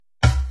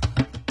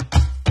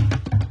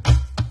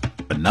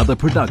another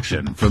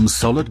production from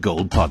Solid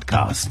Gold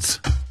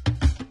Podcasts.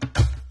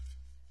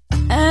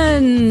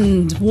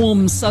 And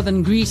warm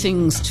southern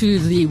greetings to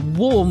the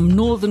warm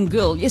northern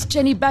girl. Yes,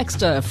 Jenny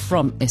Baxter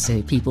from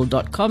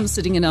sapeople.com,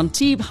 sitting in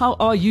Antibes. How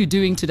are you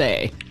doing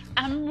today?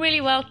 I'm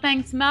really well,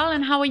 thanks, Mel.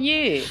 And how are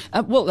you?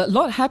 Well, a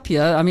lot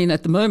happier. I mean,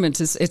 at the moment,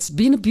 it's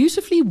been a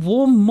beautifully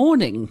warm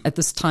morning at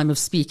this time of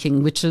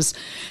speaking, which is,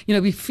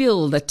 we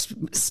feel that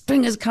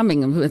spring is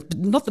coming.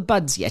 Not the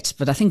buds yet,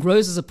 but I think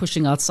roses are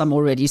pushing out some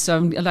already. So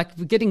I'm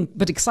we're getting a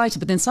bit excited.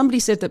 But then somebody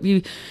said that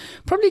we're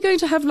probably going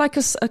to have like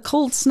a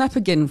cold snap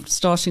again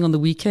starting on the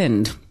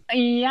weekend.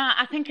 Yeah,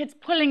 I think it's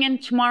pulling in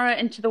tomorrow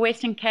into the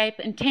Western Cape,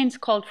 intense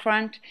cold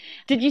front.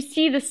 Did you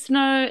see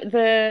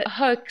the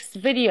hoax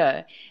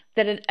video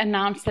that it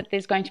announced that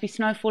there's going to be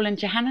snowfall in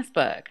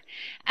Johannesburg?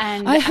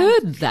 And I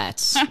heard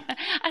that.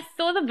 I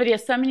saw the video.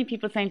 So many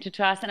people sent it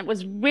to us, and it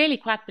was really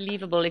quite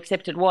believable,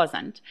 except it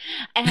wasn't.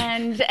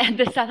 And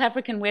the South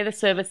African Weather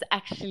Service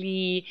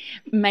actually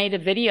made a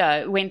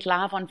video, went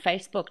live on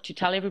Facebook to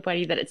tell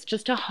everybody that it's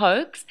just a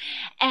hoax.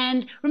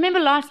 And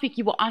remember last week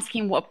you were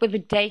asking what were the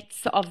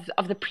dates of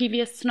the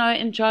previous snow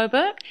in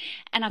Joburg?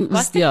 And I've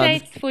got the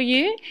dates for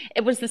you.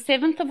 It was the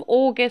 7th of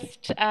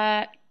August,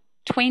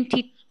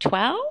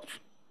 2012.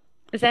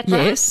 Is that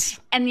right? Yes.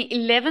 And the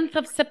 11th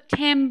of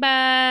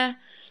September...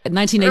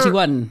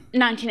 1981.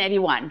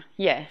 1981,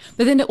 yes.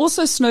 But then it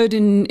also snowed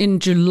in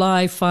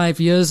July 5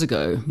 years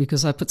ago,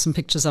 because I put some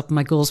pictures up.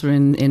 My girls were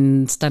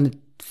in Standard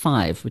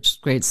 5, which is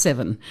grade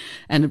 7.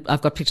 And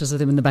I've got pictures of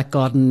them in the back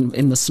garden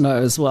in the snow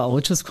as well,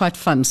 which was quite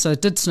fun. So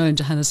it did snow in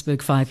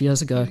Johannesburg 5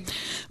 years ago.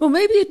 Well,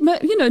 maybe it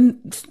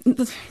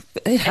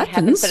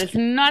happens. But it's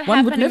not One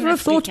happening would never have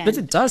this thought, weekend. but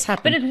it does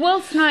happen. But it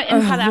will snow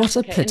in South what a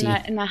Africa, pity.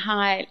 in the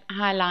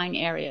high-lying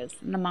areas,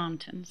 in the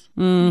mountains.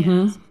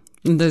 Mm-hmm. Yes.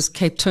 And those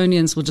Cape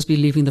Townians will just be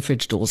leaving the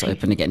fridge doors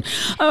open again.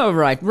 Oh,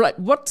 right.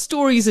 What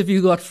stories have you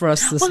got for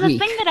us this week? Well, the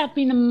thing that I've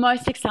been the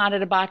most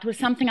excited about was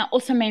something I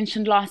also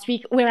mentioned last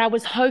week, where I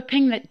was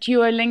hoping that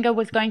Duolingo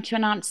was going to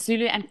announce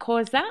Zulu and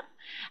Xhosa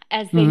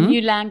as their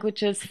new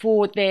languages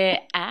for their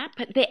app.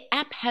 Their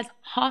app has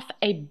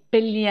 500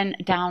 million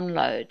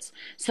downloads.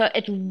 So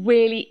it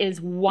really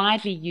is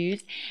widely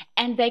used.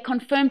 And they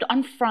confirmed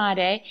on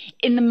Friday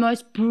in the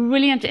most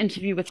brilliant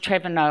interview with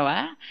Trevor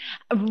Noah.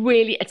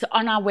 Really, it's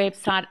on our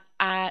website.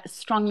 I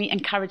strongly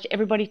encourage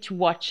everybody to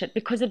watch it,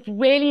 because it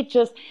really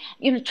just,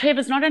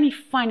 Trevor's not only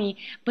funny,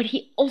 but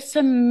he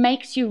also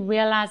makes you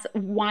realize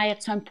why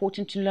it's so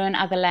important to learn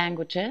other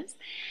languages.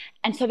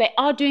 And so they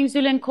are doing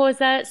Zulu and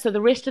Xhosa, so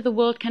the rest of the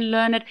world can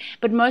learn it.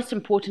 But most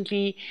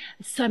importantly,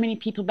 so many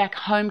people back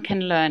home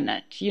can learn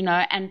it,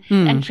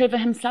 And Trevor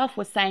himself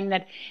was saying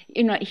that,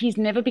 he's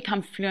never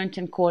become fluent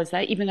in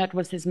Xhosa, even though it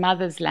was his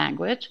mother's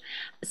language.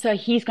 So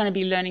he's going to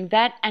be learning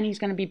that, and he's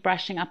going to be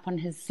brushing up on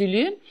his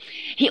Zulu.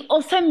 He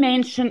also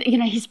mentioned,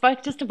 he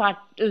spoke just about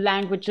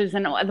languages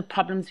and all the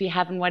problems we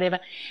have and whatever.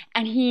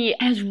 And it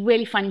was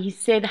really funny. He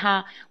said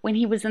how when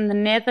he was in the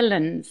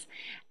Netherlands,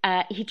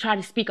 he tried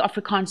to speak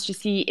Afrikaans to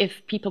see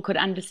if people could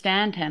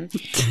understand him.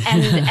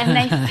 And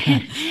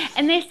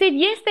they said,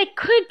 yes, they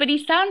could, but he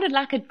sounded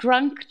like a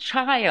drunk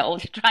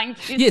child trying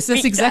to Yes,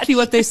 that's exactly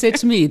what they said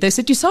to me. They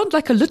said, you sound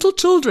like a little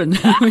children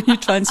when you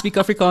try and speak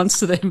Afrikaans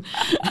to them.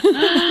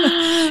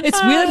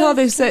 It's weird how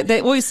they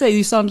always say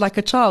you sound like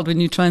a child when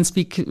you try and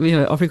speak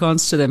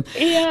Afrikaans to them.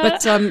 Yeah.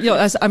 But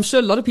I'm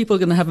sure a lot of people are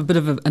going to have a bit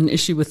of an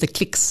issue with the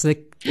clicks.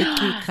 Well,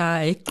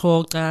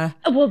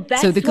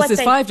 that's because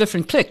there's 5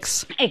 different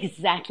clicks.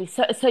 Exactly.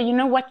 So you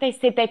know what they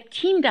said? They've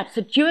teamed up.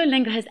 So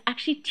Duolingo has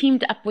actually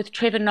teamed up with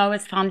Trevor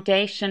Noah's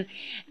foundation,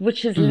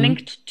 which is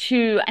linked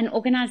to an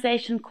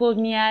organization called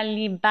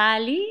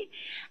Nyalibali.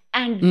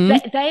 And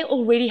they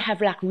already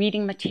have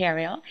reading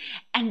material,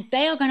 and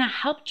they are going to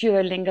help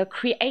Duolingo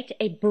create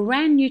a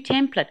brand new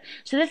template.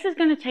 So this is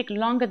going to take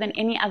longer than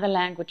any other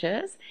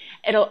languages.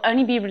 It'll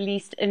only be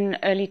released in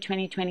early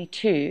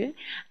 2022,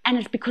 and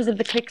it's because of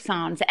the click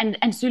sounds.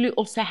 And Zulu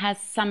also has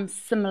some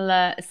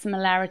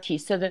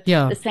similarities. So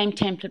the same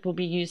template will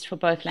be used for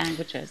both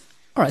languages.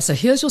 All right, so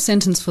here's your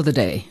sentence for the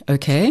day,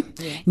 okay?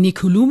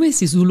 Nikhulume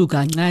isiZulu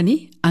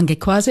kancane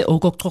angekwazi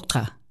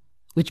ukuxoxa.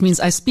 Which means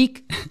I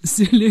speak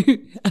Zulu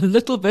a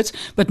little bit,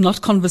 but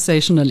not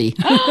conversationally.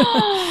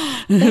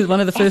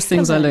 One of the first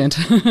things I learned.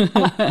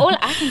 All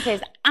I can say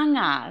is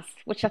angas,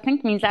 which I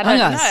think means I don't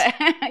know.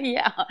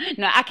 Yeah.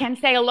 No, I can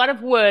say a lot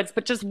of words,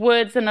 but just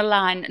words in a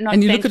line. Not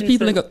and you look at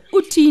people and go,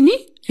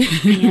 Utini?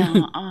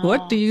 Yeah.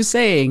 What are you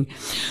saying?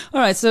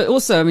 All right. So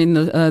also,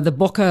 the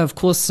Bokke, of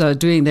course,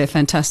 doing their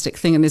fantastic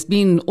thing. And there's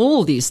been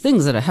all these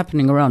things that are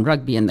happening around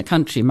rugby in the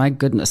country. My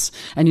goodness.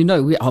 And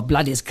our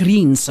blood is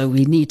green. So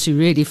we need to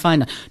really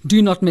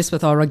do not mess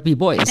with our rugby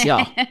boys.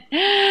 Yeah.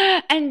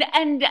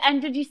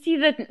 And did you see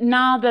that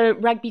now the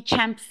rugby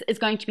champs is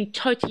going to be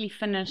totally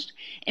finished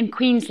in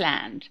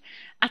Queensland?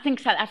 I think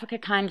South Africa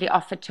kindly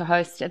offered to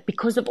host it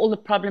because of all the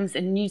problems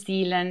in New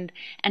Zealand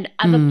and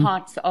other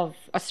parts of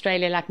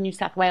Australia, like New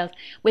South Wales,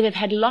 where they've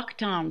had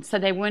lockdowns, so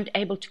they weren't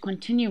able to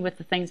continue with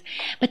the things.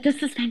 But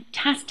this is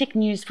fantastic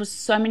news for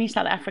so many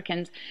South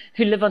Africans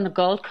who live on the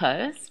Gold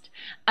Coast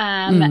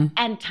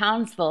and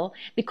Townsville,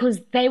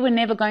 because they were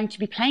never going to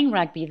be playing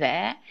rugby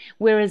there,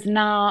 whereas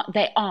now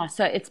they are.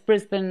 So it's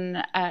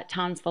Brisbane,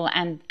 Townsville,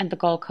 and the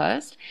Gold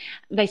Coast.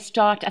 They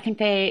start, I think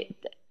the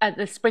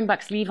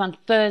Springboks leave on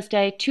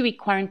Thursday, 2-week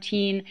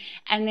quarantine,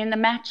 and then the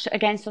match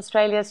against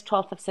Australia is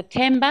 12th of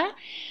September.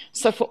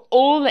 So for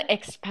all the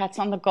expats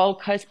on the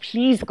Gold Coast,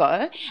 please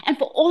go. And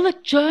for all the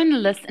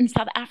journalists in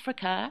South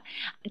Africa,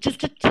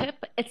 just a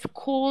tip, it's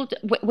called,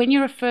 when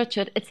you refer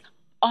to it, it's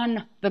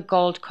on the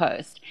Gold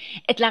Coast.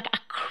 It's like I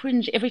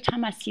cringe every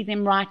time I see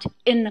them write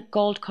in the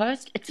Gold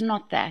Coast. It's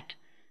not that.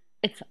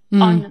 It's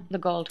on the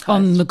Gold Coast.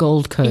 On the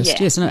Gold Coast,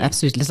 yes, no,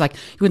 absolutely. It's like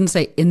you wouldn't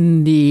say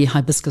in the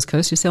Hibiscus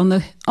Coast, you say on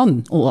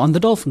the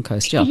Dolphin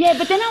Coast, yeah. Yeah,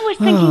 but then I was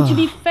thinking, to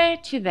be fair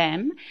to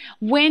them,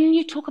 when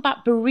you talk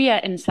about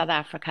Berea in South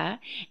Africa,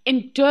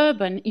 in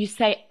Durban you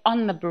say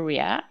on the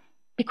Berea,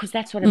 because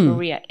that's what a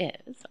Berea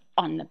is,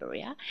 on the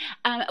Berea.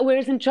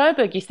 Whereas in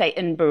Joburg you say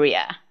in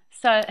Berea.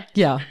 So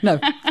yeah, no.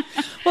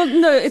 Well,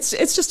 no, it's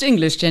just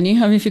English, Jenny.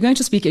 I mean, if you're going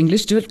to speak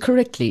English, do it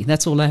correctly.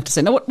 That's all I have to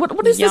say. Now,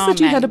 what is this that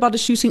you had about a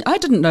shooting? I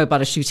didn't know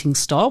about a shooting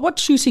star. What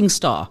shooting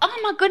star? Oh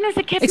my goodness,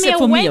 it kept Except me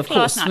for awake me, of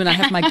course, when I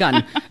have my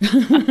gun.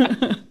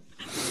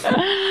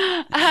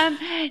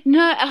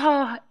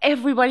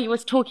 Everybody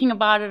was talking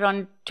about it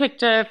on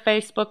Twitter,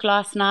 Facebook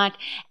last night,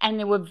 and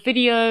there were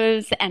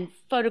videos and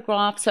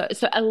photographs, so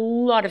a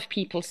lot of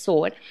people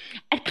saw it.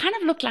 It kind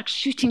of looked like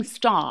shooting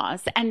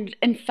stars, and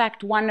in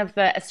fact one of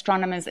the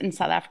astronomers in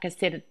South Africa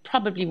said it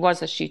probably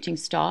was a shooting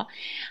star.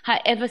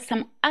 However,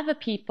 some other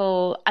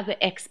people, other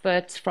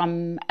experts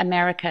from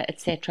America,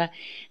 etc.,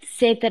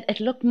 said that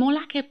it looked more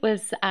like it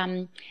was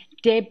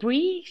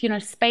debris,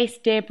 space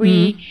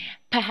debris,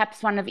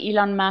 perhaps one of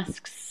Elon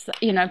Musk's,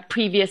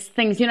 previous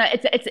things.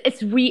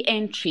 It's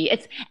re-entry.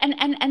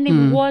 And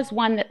there was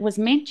one that was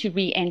meant to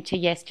re-enter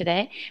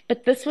yesterday,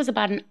 but this was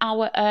about an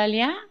hour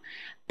earlier.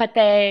 But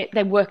they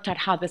worked out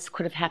how this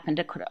could have happened.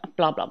 It could have,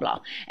 blah blah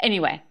blah.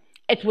 Anyway,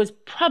 it was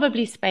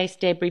probably space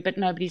debris, but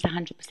nobody's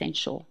 100%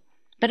 sure.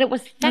 But it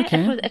was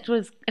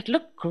it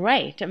looked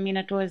great. I mean,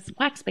 it was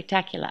quite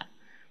spectacular.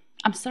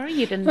 I'm sorry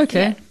you didn't see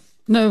it.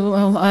 No,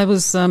 well, I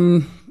was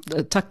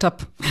tucked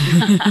up.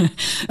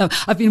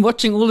 I've been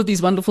watching all of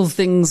these wonderful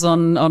things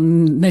on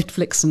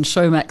Netflix and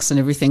Showmax and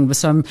everything.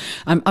 So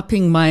I'm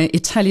upping my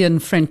Italian,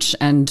 French,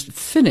 and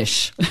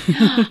Finnish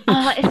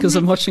because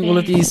I'm watching all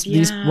of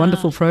these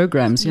wonderful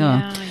programs.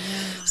 Yeah.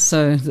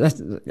 So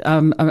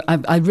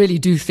I really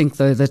do think,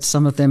 though, that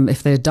some of them,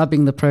 if they're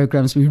dubbing the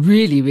programs, we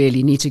really,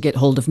 really need to get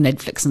hold of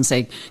Netflix and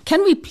say,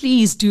 can we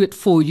please do it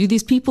for you?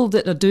 These people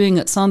that are doing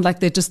it sound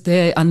like they're just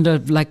there under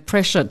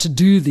pressure to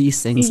do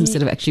these things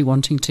instead of actually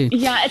wanting to.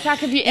 Yeah, it's like,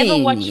 have you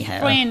ever watched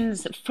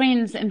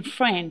Friends in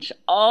French?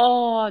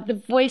 Oh, the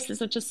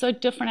voices are just so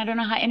different. I don't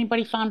know how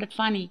anybody found it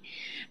funny.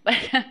 But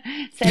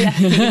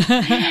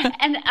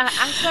and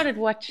I started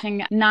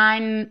watching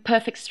 9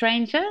 Perfect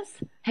Strangers.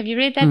 Have you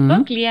read that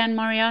book, Leanne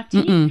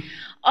Moriarty?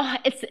 Oh,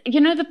 it's,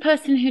 the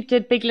person who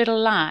did Big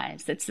Little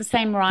Lies. It's the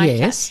same writer.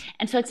 Yes.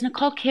 And so it's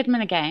Nicole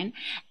Kidman again.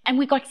 And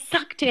we got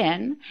sucked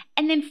in.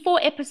 And then 4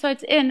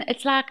 episodes in,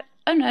 it's like,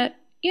 oh no,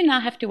 you now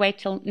have to wait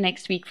till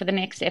next week for the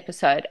next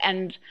episode.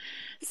 And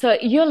so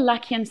you're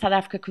lucky in South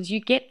Africa because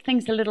you get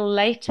things a little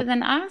later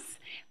than us,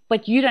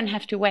 but you don't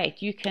have to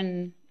wait. You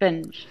can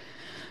binge.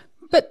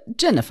 But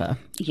Jennifer,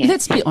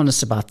 let's be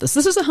honest about this.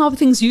 This is how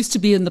things used to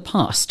be in the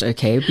past,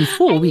 okay?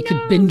 Before we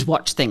could binge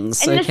watch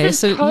things, and okay?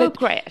 This is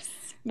progress.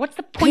 What's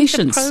the point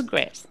of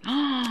progress?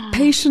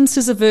 Patience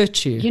is a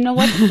virtue. You know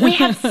what? We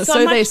have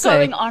so much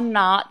going on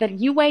now that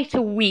you wait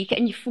a week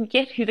and you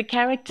forget who the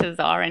characters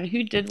are and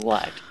who did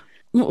what.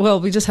 Well,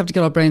 we just have to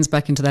get our brains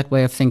back into that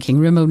way of thinking.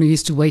 Remember when we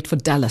used to wait for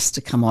Dallas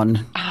to come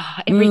on?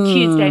 Every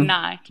Tuesday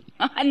night.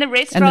 And the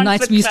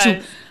restaurants would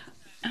close.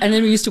 And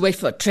then we used to wait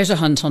for a treasure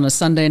hunt on a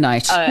Sunday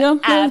night.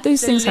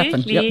 These things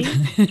happen. Yep.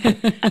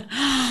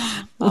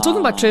 Well,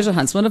 talking about treasure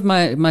hunts, one of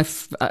my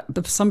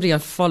somebody I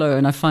follow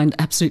and I find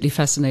absolutely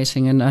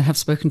fascinating, and I have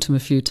spoken to him a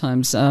few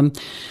times,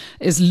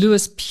 is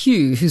Lewis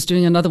Pugh, who's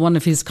doing another one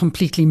of his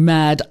completely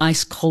mad,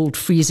 ice-cold,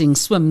 freezing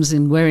swims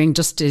in wearing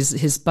just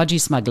his budgie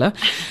smuggler.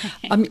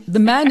 I mean, the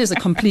man is a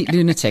complete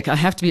lunatic. I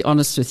have to be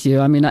honest with you.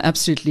 I mean, I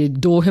absolutely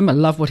adore him. I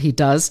love what he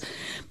does.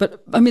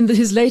 But, I mean,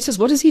 his latest,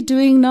 what is he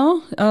doing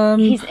now?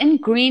 He's in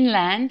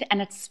Greenland,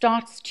 and it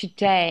starts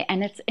today,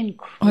 and it's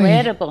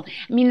incredible.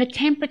 I mean, the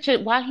temperature,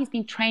 while he's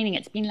been training,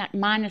 it's been like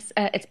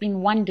it's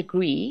been 1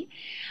 degree.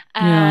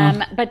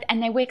 And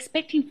they were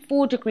expecting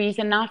 4 degrees,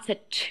 and now it's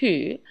at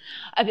 2.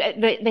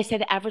 They say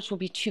the average will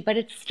be 2, but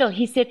it's still,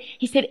 he said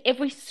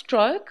every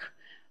stroke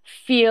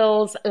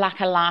feels like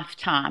a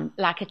lifetime,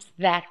 like it's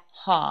that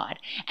hard.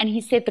 And he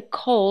said the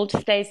cold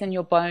stays in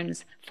your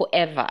bones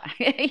forever.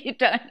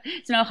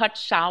 It's no hot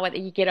shower that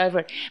you get over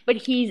it. But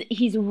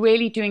he's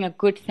really doing a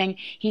good thing.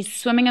 He's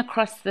swimming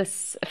across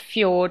this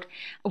fjord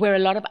where a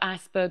lot of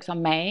icebergs are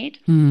made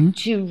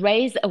to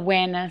raise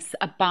awareness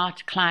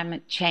about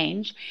climate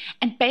change.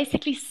 And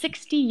basically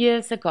 60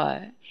 years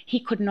ago, he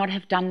could not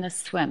have done this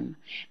swim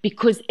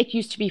because it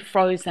used to be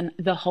frozen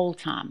the whole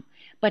time.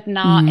 But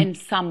now in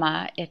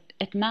summer,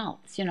 it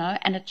melts,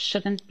 and it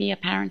shouldn't be,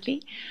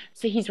 apparently.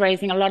 So he's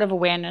raising a lot of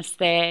awareness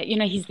there.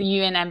 He's the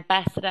UN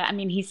ambassador. I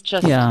mean, he's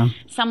just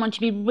someone to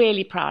be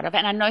really proud of.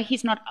 And I know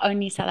he's not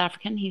only South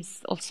African,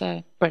 he's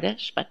also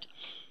British, but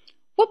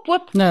whoop,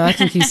 whoop. No, I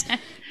think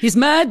he's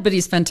mad, but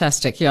he's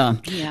fantastic, yeah.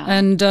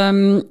 And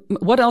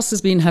what else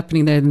has been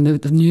happening there in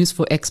the news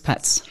for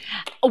expats?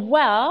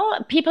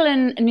 Well, people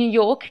in New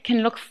York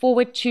can look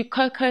forward to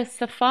Coco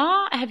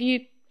Safar. Have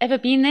you ever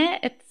been there?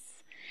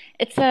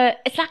 It's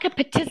like a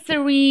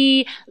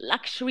patisserie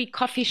luxury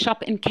coffee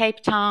shop in Cape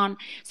Town,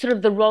 sort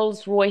of the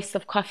Rolls Royce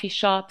of coffee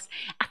shops.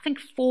 I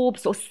think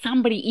Forbes or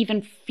somebody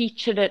even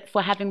featured it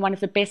for having one of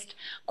the best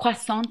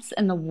croissants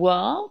in the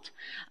world.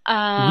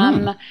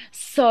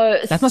 So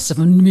that must have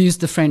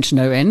amused the French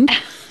no end.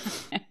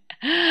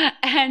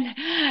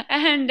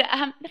 And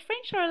the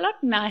French are a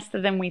lot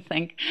nicer than we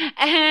think,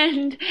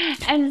 and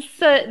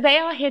so they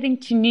are heading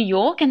to New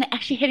York, and they're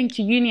actually heading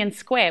to Union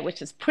Square,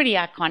 which is pretty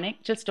iconic,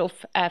 just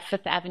off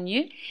Fifth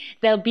Avenue.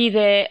 They'll be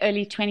there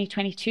early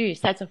 2022,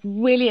 so it's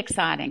really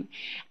exciting.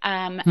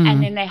 And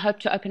then they hope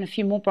to open a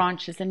few more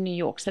branches in New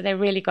York, so they're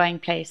really going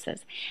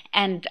places.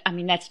 And I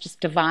mean, that's just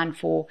divine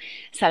for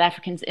South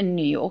Africans in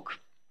New York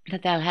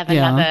that they'll have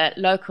another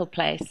local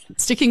place.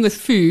 Sticking with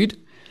food.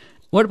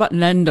 What about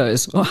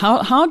Nando's? Well,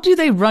 how do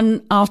they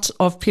run out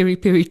of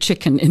peri-peri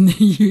chicken in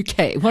the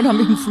UK?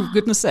 For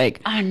goodness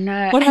sake. I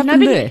know. What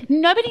happened there?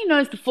 Nobody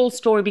knows the full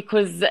story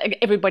because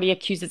everybody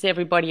accuses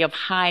everybody of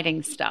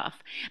hiding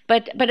stuff.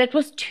 But it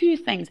was two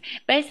things.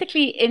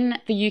 Basically, in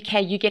the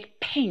UK, you get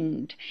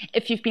pinged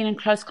if you've been in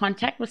close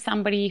contact with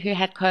somebody who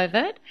had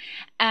COVID.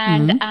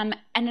 And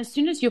as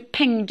soon as you're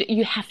pinged,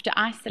 you have to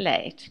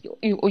isolate,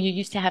 or you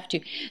used to have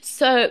to.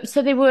 So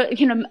there were,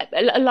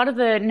 a lot of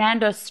the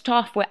Nando's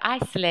staff were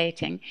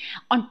isolating.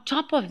 On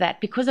top of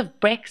that, because of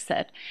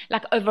Brexit,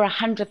 like over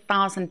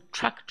 100,000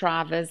 truck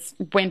drivers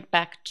went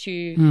back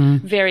to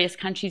various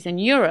countries in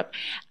Europe.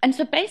 And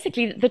so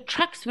basically the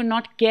trucks were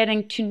not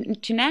getting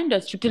to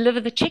Nando's to deliver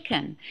the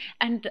chicken.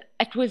 And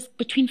it was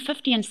between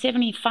 50 and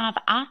 75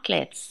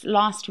 outlets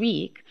last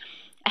week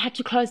had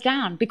to close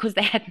down because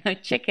they had no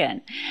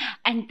chicken.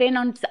 And then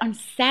on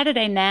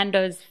Saturday,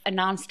 Nando's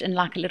announced in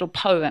like a little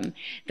poem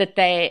that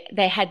they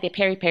had their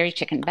peri-peri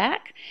chicken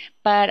back.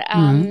 But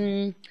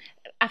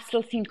I've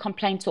still seen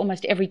complaints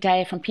almost every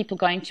day from people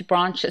going to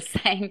branches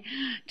saying,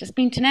 just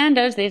been to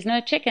Nando's, there's no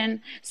chicken.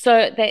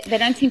 So they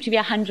don't seem to be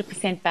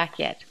 100% back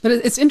yet. But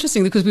it's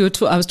interesting because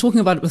I was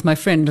talking about it with my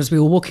friend as we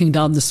were walking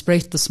down the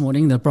Spruit this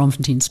morning, the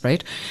Braamfontein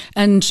Spruit,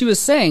 and she was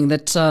saying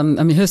that,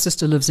 her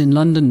sister lives in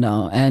London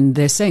now, and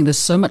they're saying there's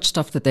so much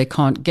stuff that they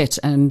can't get,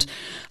 and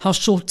how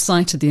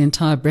short-sighted the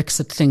entire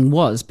Brexit thing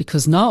was,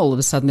 because now all of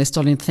a sudden they're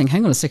starting to think,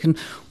 hang on a second,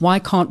 why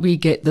can't we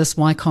get this?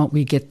 Why can't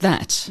we get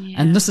that?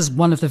 Yeah. And this is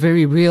one of the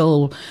very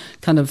real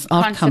kind of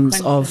outcomes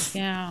of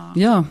And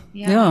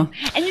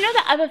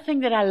the other thing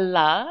that I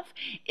love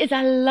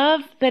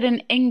that in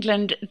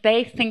England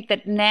they think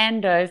that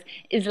Nando's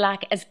is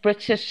like as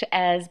British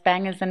as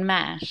Bangers and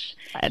Mash.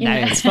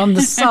 It's from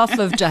the south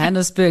of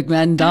Johannesburg,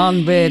 man,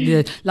 down where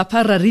the La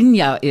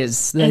Pararinha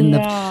is, in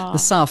the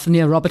south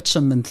near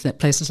Robertsham and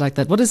places like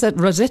that. What is that,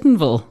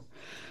 Rosettenville?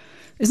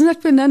 Isn't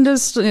that where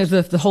Nando's,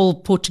 the whole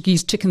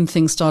Portuguese chicken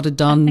thing started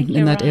down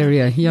in that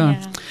area?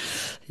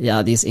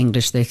 Yeah, these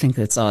English, they think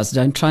it's ours.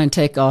 Don't try and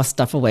take our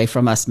stuff away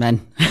from us, man.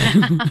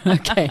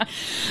 Okay.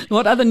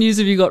 What other news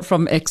have you got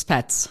from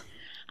expats?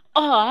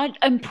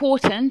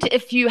 Important.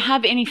 If you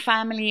have any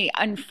family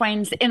and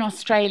friends in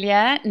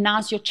Australia,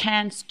 now's your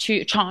chance.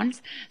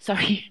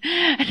 Sorry,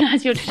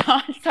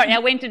 I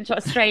went into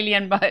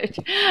Australian mode.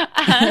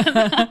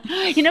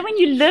 When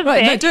you live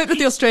there. No, do it with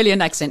the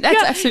Australian accent.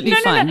 That's absolutely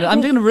fine. No.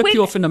 I'm going to rip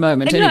you off in a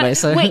moment anyway.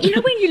 So. When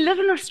you live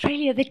in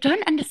Australia, they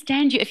don't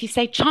understand you if you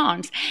say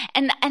chance.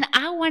 And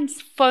I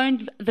once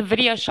phoned the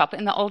video shop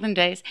in the olden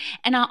days,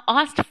 and I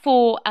asked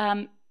for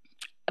a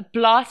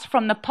blast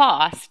from the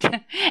past,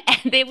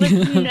 and there was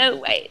no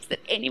ways that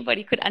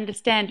anybody could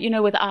understand,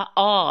 with our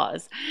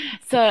R's.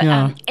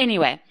 So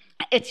anyway,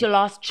 it's your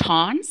last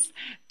chance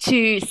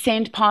to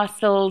send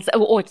parcels,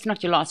 or it's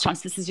not your last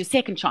chance, this is your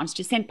second chance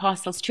to send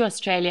parcels to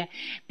Australia,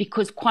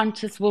 because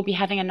Qantas will be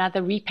having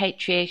another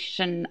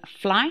repatriation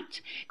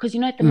flight, because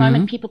at the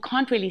moment people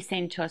can't really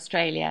send to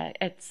Australia,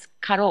 it's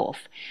cut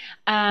off.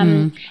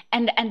 And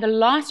the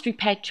last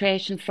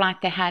repatriation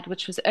flight they had,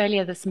 which was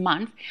earlier this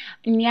month,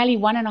 nearly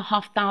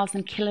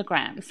 1,500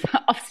 kilograms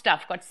of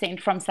stuff got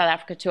sent from South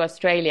Africa to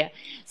Australia.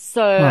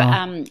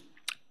 So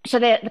So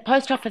the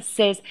post office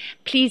says,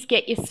 please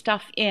get your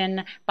stuff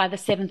in by the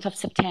 7th of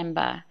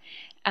September.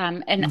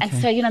 And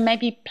so,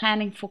 maybe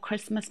planning for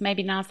Christmas,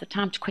 maybe now's the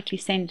time to quickly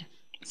send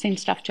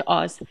stuff to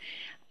Oz.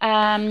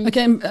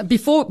 Okay,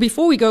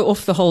 before we go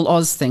off the whole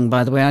Oz thing,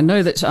 by the way, I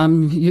know that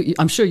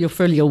I'm sure you're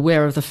fully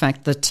aware of the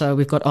fact that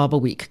we've got Arbor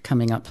Week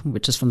coming up,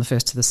 which is from the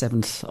 1st to the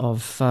 7th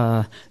of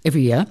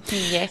every year.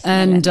 Yes.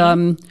 And,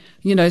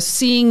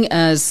 seeing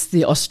as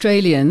the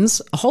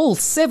Australians, a whole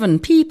 7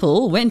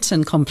 people went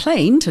and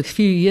complained a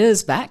few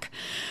years back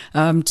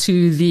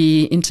to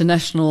the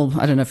international,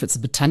 I don't know if it's the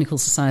Botanical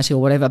Society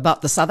or whatever,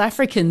 about the South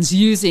Africans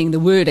using the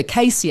word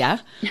acacia.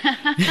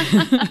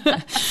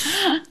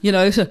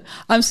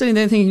 I'm sitting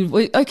there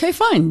thinking, okay,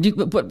 fine.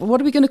 But what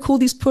are we going to call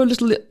these poor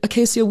little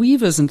acacia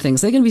weavers and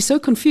things? They're going to be so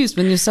confused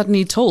when you're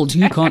suddenly told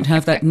you can't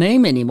have that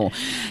name anymore.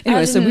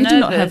 Anyway, so we do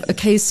not have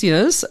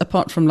acacias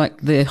apart from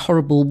like the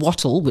horrible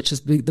wattle, which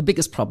is the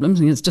biggest problem. I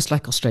mean, it's just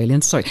like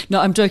Australians. Sorry.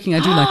 No, I'm joking. I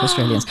do like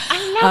Australians.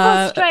 I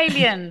love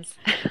Australians.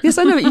 Yes,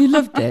 I know, but you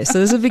lived there. So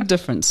there's a big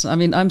difference. I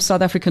mean, I'm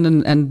South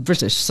African and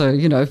British. So,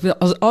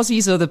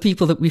 Aussies are the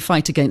people that we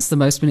fight against the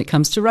most when it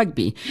comes to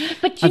rugby.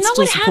 But I'd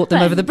still support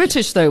them over the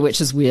British, though,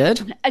 which is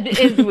weird. It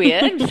is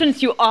weird,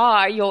 since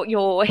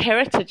your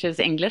heritage is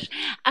English.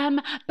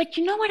 But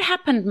you know what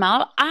happened,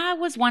 Mal? I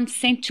was once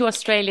sent to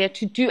Australia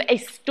to do a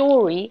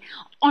story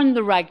on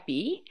the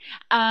rugby.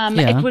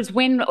 It was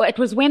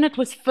when it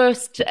was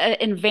first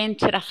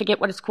invented. I forget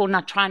what it's called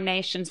now,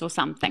 Tri-Nations or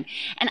something.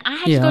 And I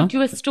had to go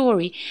do a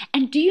story.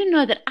 And do you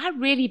know that I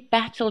really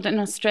battled in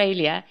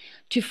Australia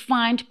to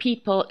find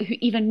people who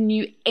even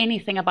knew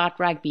anything about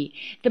rugby?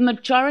 The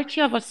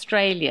majority of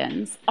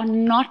Australians are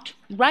not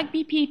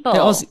rugby people.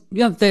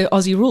 They're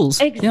Aussie rules.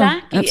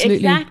 Exactly, absolutely.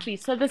 exactly.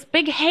 So this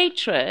big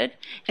hatred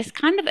is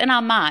kind of in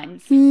our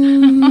minds.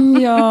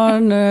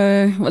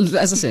 No. Well,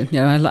 as I said,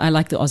 I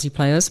like the Aussie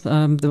players.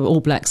 The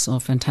All Blacks are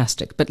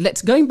fantastic. But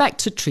going back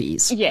to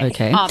trees. Yes,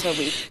 okay. Arbor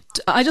Week.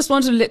 I just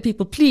wanted to let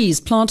people, please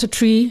plant a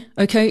tree.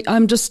 Okay,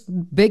 I'm just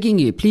begging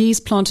you, please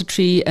plant a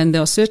tree. And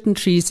there are certain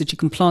trees that you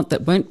can plant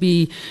that won't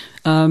be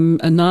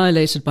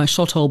annihilated by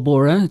shot hole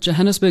borer.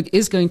 Johannesburg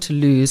is going to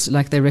lose,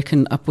 like they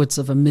reckon, upwards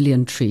of 1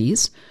 million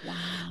trees.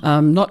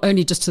 Wow. Not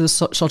only just to the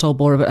shot hole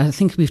borer, but I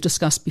think we've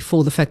discussed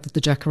before the fact that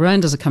the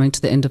jacarandas are coming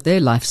to the end of their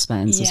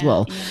lifespans as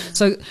well. Yeah.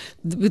 So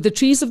with the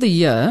trees of the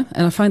year,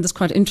 and I find this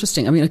quite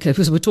interesting. I mean, okay,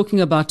 because we're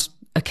talking about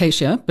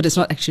acacia, but it's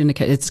not actually an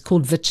acacia. It's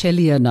called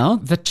Vachelia now,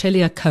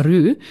 Vachelia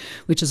Karoo,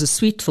 which is a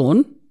sweet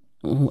thorn.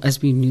 Or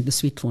as we knew the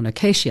sweet thorn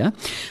acacia,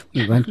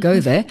 we won't go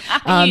there.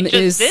 You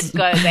just did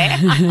go there.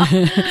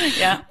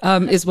 Yeah.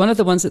 Is one of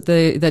the ones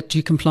that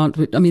you can plant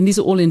with. I mean, these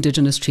are all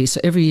indigenous trees.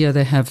 So every year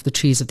they have the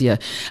trees of the year.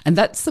 And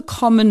that's the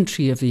common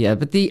tree of the year.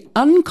 But the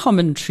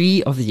uncommon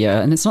tree of the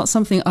year, and it's not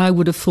something I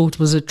would have thought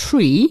was a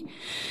tree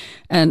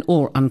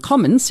or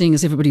uncommon, seeing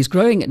as everybody's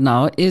growing it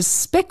now, is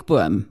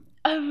speckworm.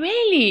 Oh,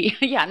 really?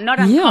 Yeah, not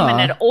uncommon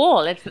at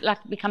all. It's like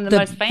become the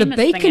most famous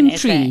thing in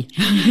SA. The bacon tree.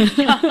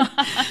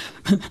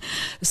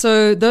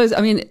 So those,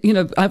 I mean,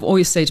 I've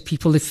always said to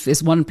people, if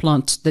there's one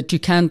plant that you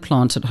can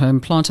plant at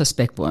home, plant a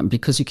speckworm,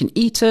 because you can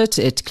eat it.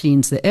 It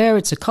cleans the air.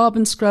 It's a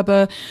carbon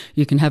scrubber.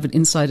 You can have it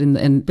inside in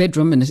the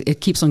bedroom, and it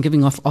keeps on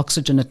giving off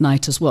oxygen at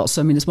night as well.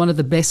 So, I mean, it's one of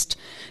the best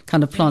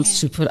kind of plants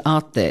to put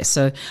out there.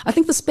 So I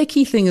think the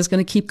specky thing is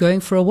going to keep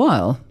going for a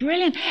while.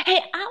 Brilliant. Hey,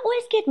 I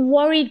always get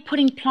worried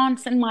putting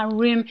plants in my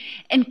room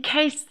in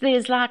case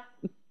there's like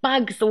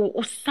bugs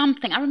or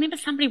something. I remember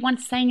somebody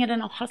once saying it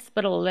in a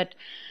hospital.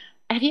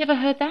 Have you ever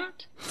heard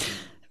that?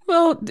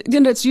 Well,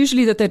 it's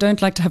usually that they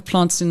don't like to have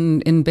plants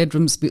in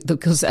bedrooms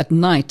because at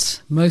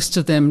night, most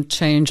of them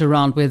change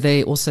around where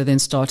they also then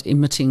start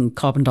emitting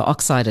carbon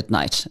dioxide at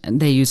night, and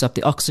they use up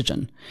the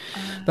oxygen.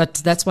 But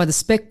that's why the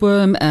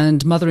speckworm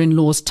and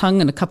mother-in-law's tongue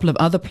and a couple of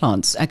other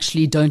plants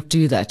actually don't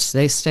do that.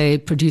 They stay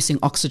producing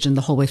oxygen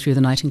the whole way through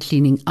the night and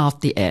cleaning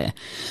out the air.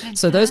 Fantastic.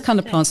 So those kind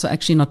of plants are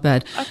actually not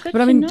bad. Oh,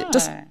 but I mean,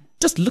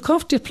 just look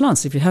after your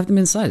plants if you have them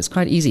inside. It's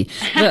quite easy.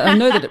 But I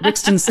know that at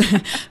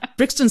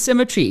Brixton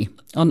Cemetery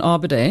on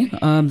Arbor Day,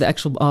 the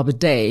actual Arbor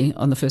Day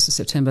on the 1st of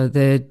September,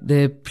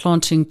 they're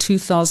planting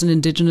 2,000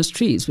 indigenous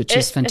trees, which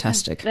is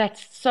fantastic.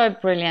 That's so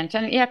brilliant.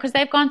 And because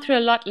they've gone through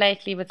a lot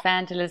lately with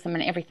vandalism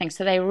and everything.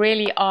 So they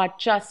really are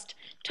just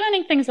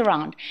turning things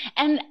around.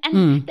 And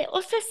they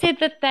also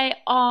said that they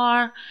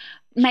are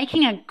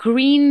making a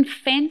green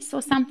fence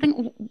or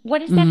something. What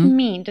does that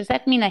mean? Does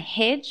that mean a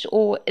hedge,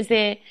 or does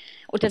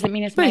it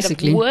mean it's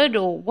basically made of wood,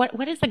 or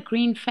what is a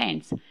green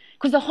fence?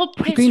 Because the whole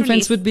press green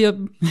release, fence would be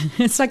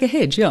it's like a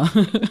hedge, yeah.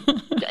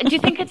 Do you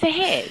think it's a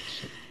hedge?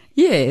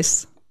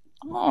 Yes.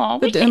 Oh,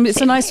 but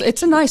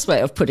it's a nice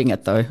way of putting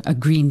it, though. A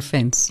green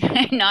fence.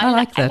 No, I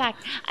like that.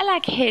 I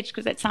like hedge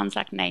because it sounds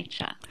like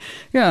nature.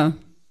 Yeah.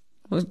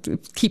 Well,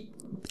 keep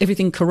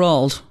everything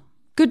corralled.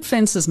 Good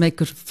fences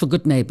make for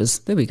good neighbours.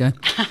 There we go.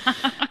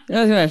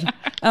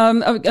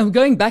 I'm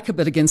going back a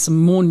bit again, some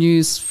more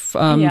news for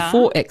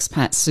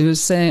expats who are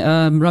saying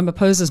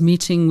Ramaphosa's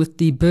meeting with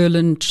the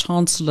Berlin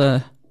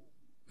Chancellor.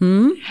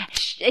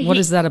 What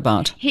is that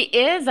about? He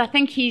is. I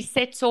think he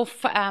sets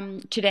off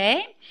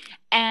today,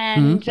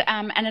 and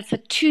it's a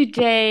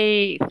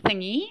 2-day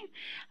thingy.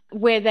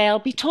 where they'll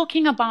be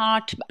talking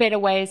about better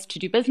ways to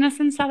do business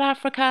in South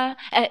Africa,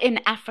 in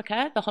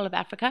Africa, the whole of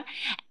Africa,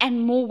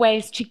 and more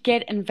ways to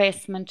get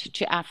investment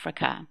to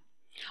Africa.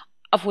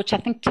 Of which I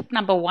think tip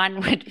number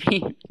one would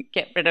be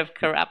get rid of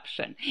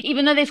corruption,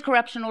 even though there's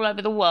corruption all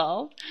over the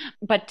world.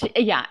 But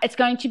yeah, it's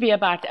going to be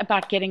about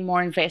getting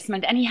more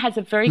investment. And he has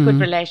a very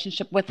good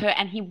relationship with her,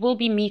 and he will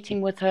be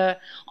meeting with her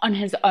on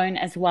his own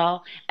as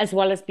well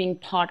as being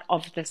part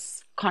of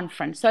this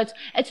conference. So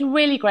it's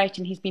really great,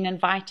 and he's been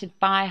invited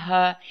by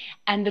her,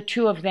 and the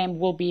two of them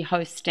will be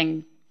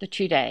hosting the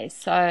 2 days.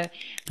 So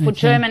for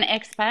German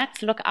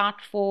expats, look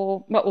out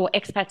for, or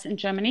expats in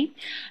Germany,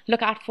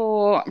 look out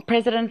for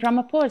President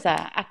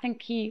Ramaphosa. I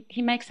think he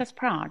makes us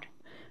proud.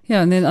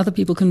 Yeah, and then other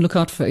people can look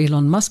out for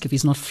Elon Musk if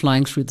he's not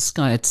flying through the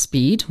sky at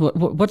speed.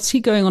 What's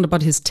he going on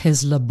about his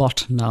Tesla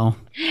bot now?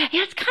 Yeah,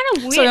 it's kind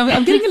of weird. So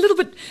I'm getting a little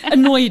bit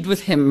annoyed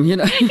with him, you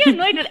know. You're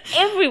annoyed with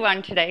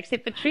everyone today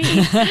except the trees.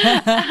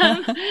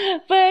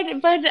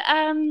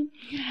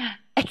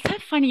 It's so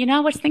funny, you know, I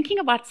was thinking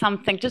about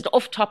something just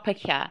off topic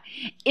here.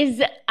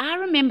 I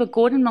remember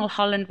Gordon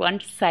Mulholland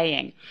once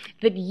saying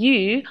that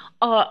you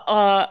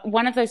are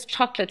one of those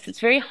chocolates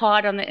that's very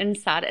hard on the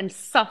inside and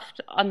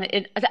soft on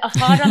the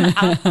hard on the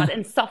outside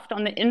and soft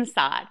on the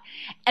inside,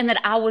 and that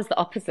I was the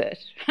opposite.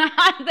 So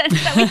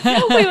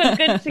we were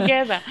good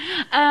together.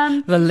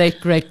 The late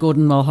great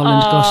Gordon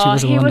Mulholland, gosh, he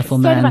was a wonderful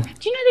man.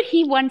 Do you know that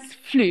he once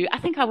flew? I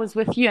think I was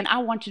with you, and I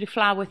wanted to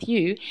fly with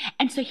you,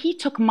 and so he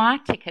took my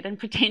ticket and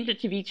pretended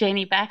to be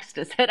Jenny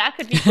Baxter so that I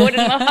could be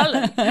Gordon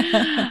Mulholland.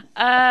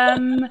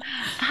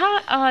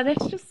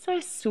 That's just so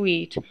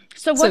sweet.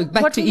 So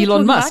back to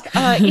Elon Musk.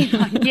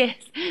 Elon, yes.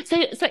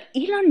 So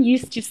Elon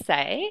used to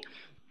say,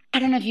 I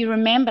don't know if you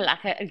remember,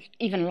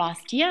 even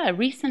last year,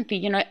 recently,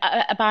 you know,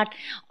 about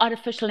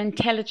artificial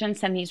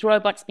intelligence and these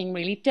robots being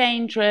really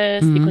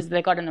dangerous because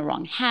they got in the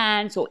wrong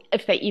hands, or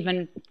if they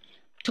even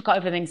took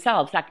over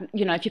themselves, like,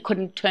 you know, if you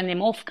couldn't turn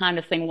them off kind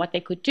of thing, what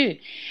they could do.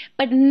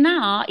 But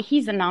now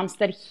he's announced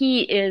that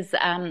he is...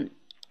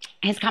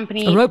 his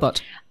company, a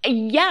robot.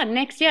 Yeah,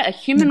 next year, a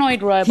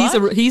humanoid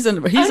robot. He's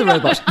a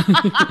robot.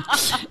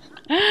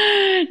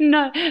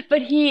 No,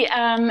 but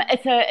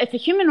it's a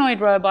humanoid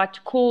robot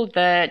called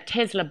the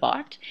Tesla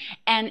bot,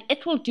 and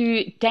it will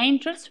do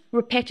dangerous,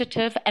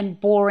 repetitive, and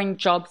boring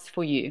jobs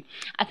for you.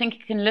 I think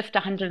it can lift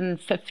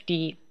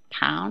 150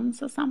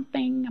 pounds or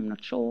something. I'm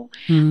not sure.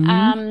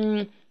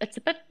 It's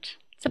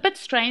a bit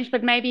strange,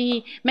 but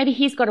maybe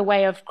he's got a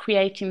way of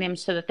creating them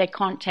so that they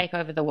can't take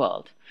over the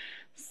world.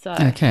 So,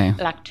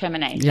 like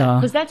Terminator. Yeah.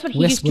 Because that's what he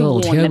used to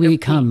warn. Here we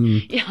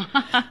come.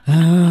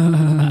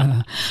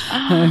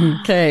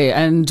 Okay,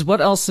 and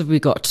what else have we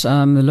got?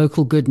 The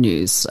local good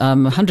news.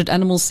 100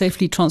 animals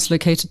safely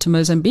translocated to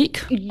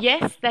Mozambique.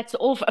 Yes, that's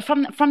all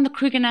from the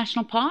Kruger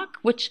National Park,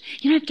 which,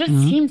 you know, it just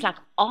seems like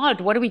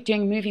odd. What are we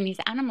doing moving these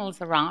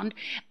animals around?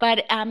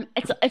 But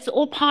it's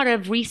all part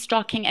of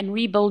restocking and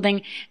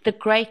rebuilding the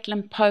Great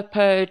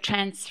Limpopo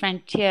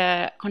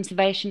Transfrontier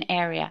Conservation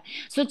Area.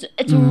 So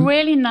it's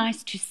really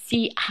nice to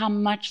see how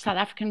much South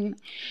African,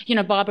 you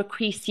know, Barbara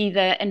Creasy,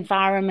 the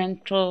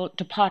environmental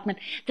department,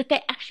 that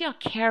they actually are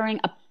caring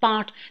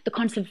about the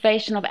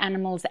conservation of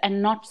animals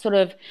and not sort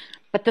of,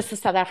 but this is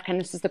South Africa and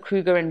this is the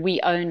Kruger and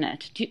we own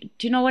it. Do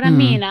you know what I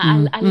mean?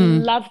 I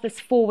love this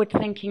forward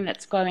thinking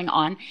that's going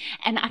on.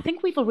 And I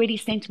think we've already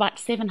sent about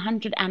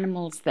 700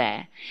 animals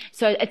there.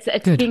 So it's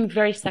being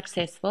very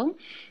successful.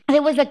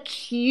 There was a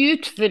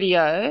cute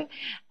video.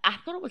 I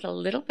thought it was a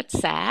little bit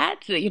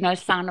sad, you know,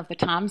 sign of the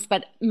times,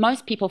 but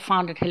most people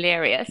found it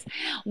hilarious,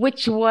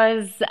 which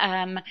was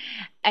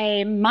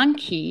a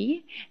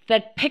monkey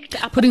that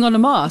picked up... Putting on a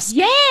mask.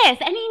 Yes,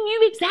 and he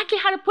knew exactly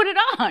how to put it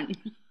on.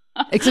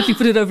 Except he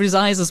put it over his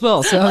eyes as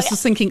well. So I was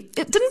just thinking,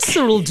 didn't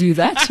Cyril do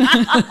that?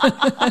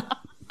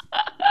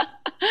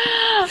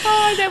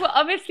 They were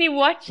obviously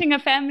watching a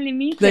family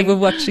meeting. They were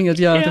watching it,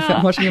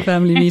 watching a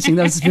family meeting.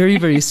 That was very,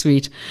 very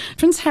sweet.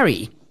 Prince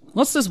Harry,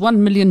 what's this $1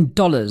 million?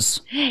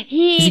 Is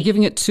he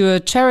giving it to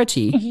a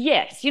charity?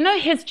 Yes. You know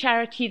his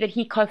charity that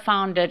he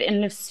co-founded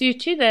in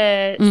Lesotho,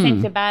 the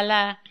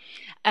Sentebala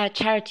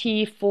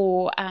charity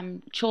for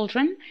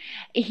children.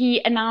 He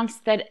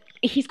announced that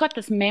he's got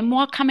this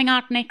memoir coming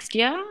out next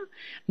year,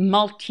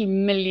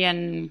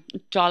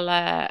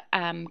 multi-million-dollar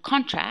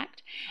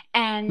contract,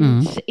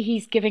 and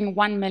he's giving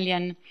 $1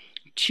 million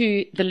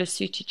to the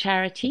Lesotho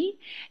charity.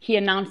 He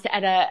announced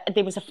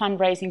there was a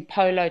fundraising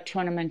polo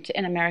tournament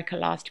in America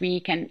last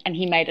week, and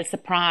he made a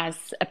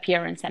surprise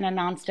appearance and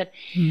announced it.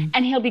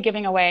 And he'll be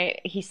giving away,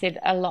 he said,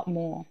 a lot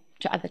more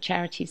to other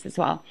charities as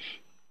well.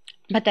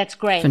 But that's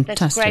great. Fantastic.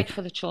 That's great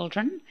for the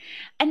children.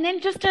 And then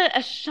just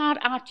a shout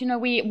out, you know,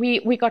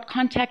 we got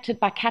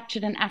contacted by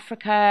Captured in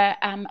Africa,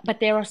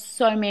 but there are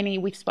so many,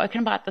 we've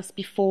spoken about this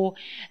before,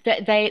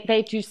 that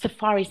they do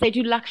safaris. They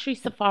do luxury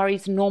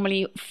safaris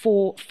normally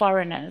for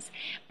foreigners.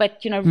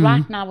 But, you know,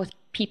 right now with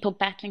people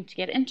battling to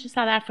get into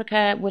South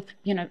Africa with,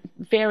 you know,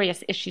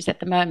 various issues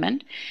at the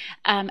moment,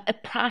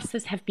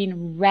 prices have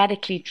been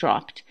radically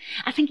dropped.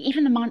 I think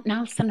even the Mount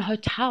Nelson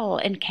Hotel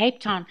in Cape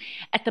Town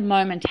at the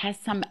moment has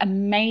some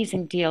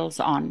amazing deals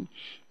on.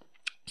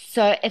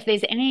 So if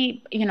there's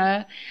any,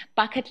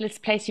 bucket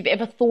list place you've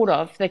ever thought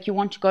of that you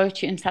want to go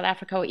to in South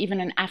Africa or even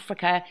in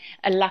Africa,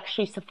 a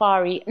luxury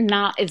safari,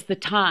 now is the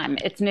time.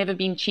 It's never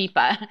been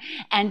cheaper.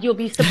 And you'll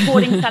be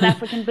supporting South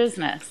African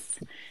business.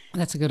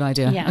 That's a good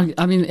idea. Yeah.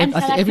 I mean,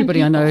 I think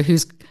everybody I know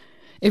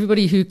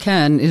everybody who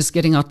can is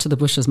getting out to the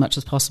bush as much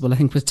as possible. I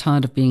think we're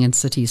tired of being in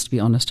cities, to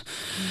be honest.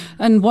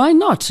 And why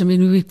not? I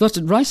mean, we've got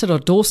it right at our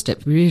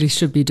doorstep. We really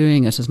should be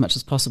doing it as much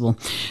as possible.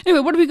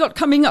 Anyway, what have we got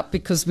coming up?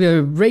 Because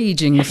we're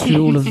raging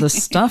through all of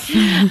this stuff.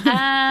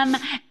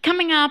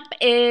 Coming up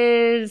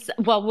is,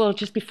 we'll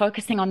just be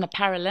focusing on the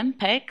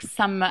Paralympics.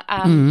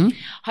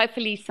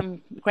 Hopefully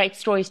some great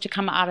stories to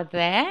come out of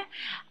there.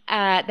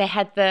 They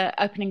had the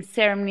opening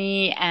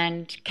ceremony,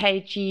 and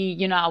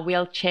KG, our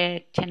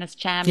wheelchair tennis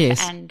champ,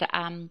 yes,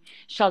 and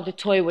Charles du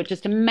Toit were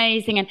just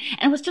amazing. And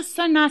it was just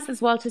so nice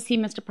as well to see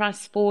Mr. Price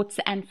Sports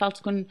and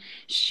Veldskoen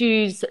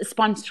Shoes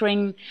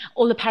sponsoring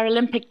all the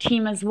Paralympic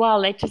team as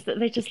well. They just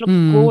look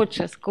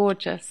gorgeous.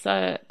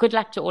 So good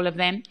luck to all of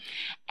them.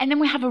 And then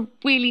we have a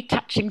really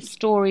touching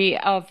story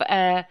of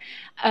a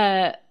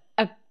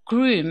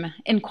groom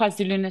in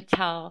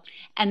KwaZulu-Natal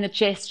and the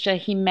gesture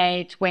he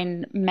made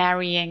when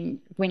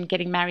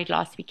getting married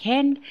last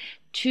weekend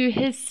to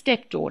his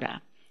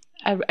stepdaughter.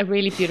 A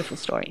really beautiful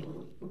story.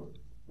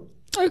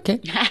 Okay.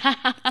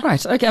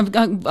 Right. Okay.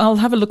 I'll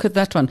have a look at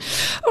that one.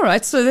 All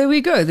right. So there we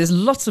go. There's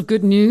lots of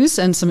good news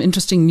and some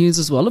interesting news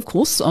as well, of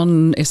course,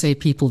 on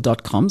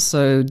sapeople.com.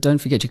 So don't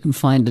forget you can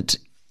find it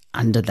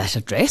under that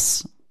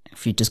address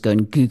if you just go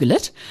and Google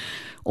it,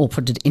 or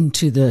put it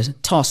into the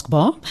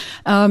taskbar.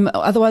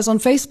 Otherwise on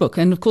Facebook.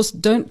 And of course,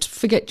 don't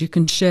forget you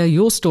can share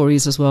your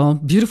stories as well.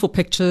 Beautiful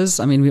pictures.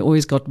 I mean, we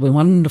always got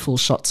wonderful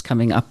shots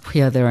coming up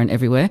here, there and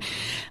everywhere.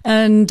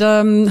 And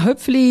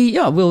hopefully,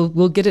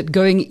 we'll get it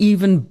going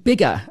even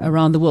bigger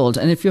around the world.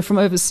 And if you're from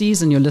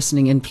overseas and you're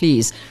listening in,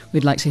 please,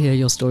 we'd like to hear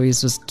your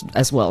stories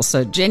as well.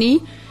 So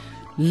Jenny,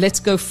 let's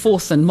go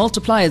forth and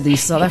multiply the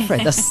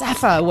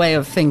SAFA way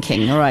of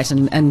thinking. All right.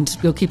 And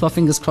we'll keep our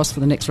fingers crossed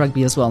for the next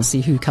rugby as well and see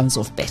who comes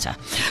off better.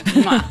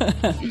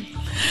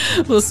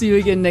 We'll see you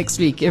again next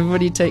week.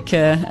 Everybody take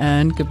care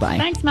and goodbye.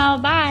 Thanks, Mel.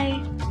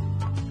 Bye.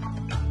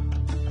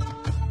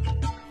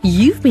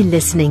 You've been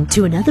listening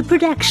to another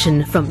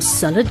production from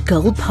Solid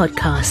Gold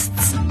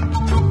Podcasts.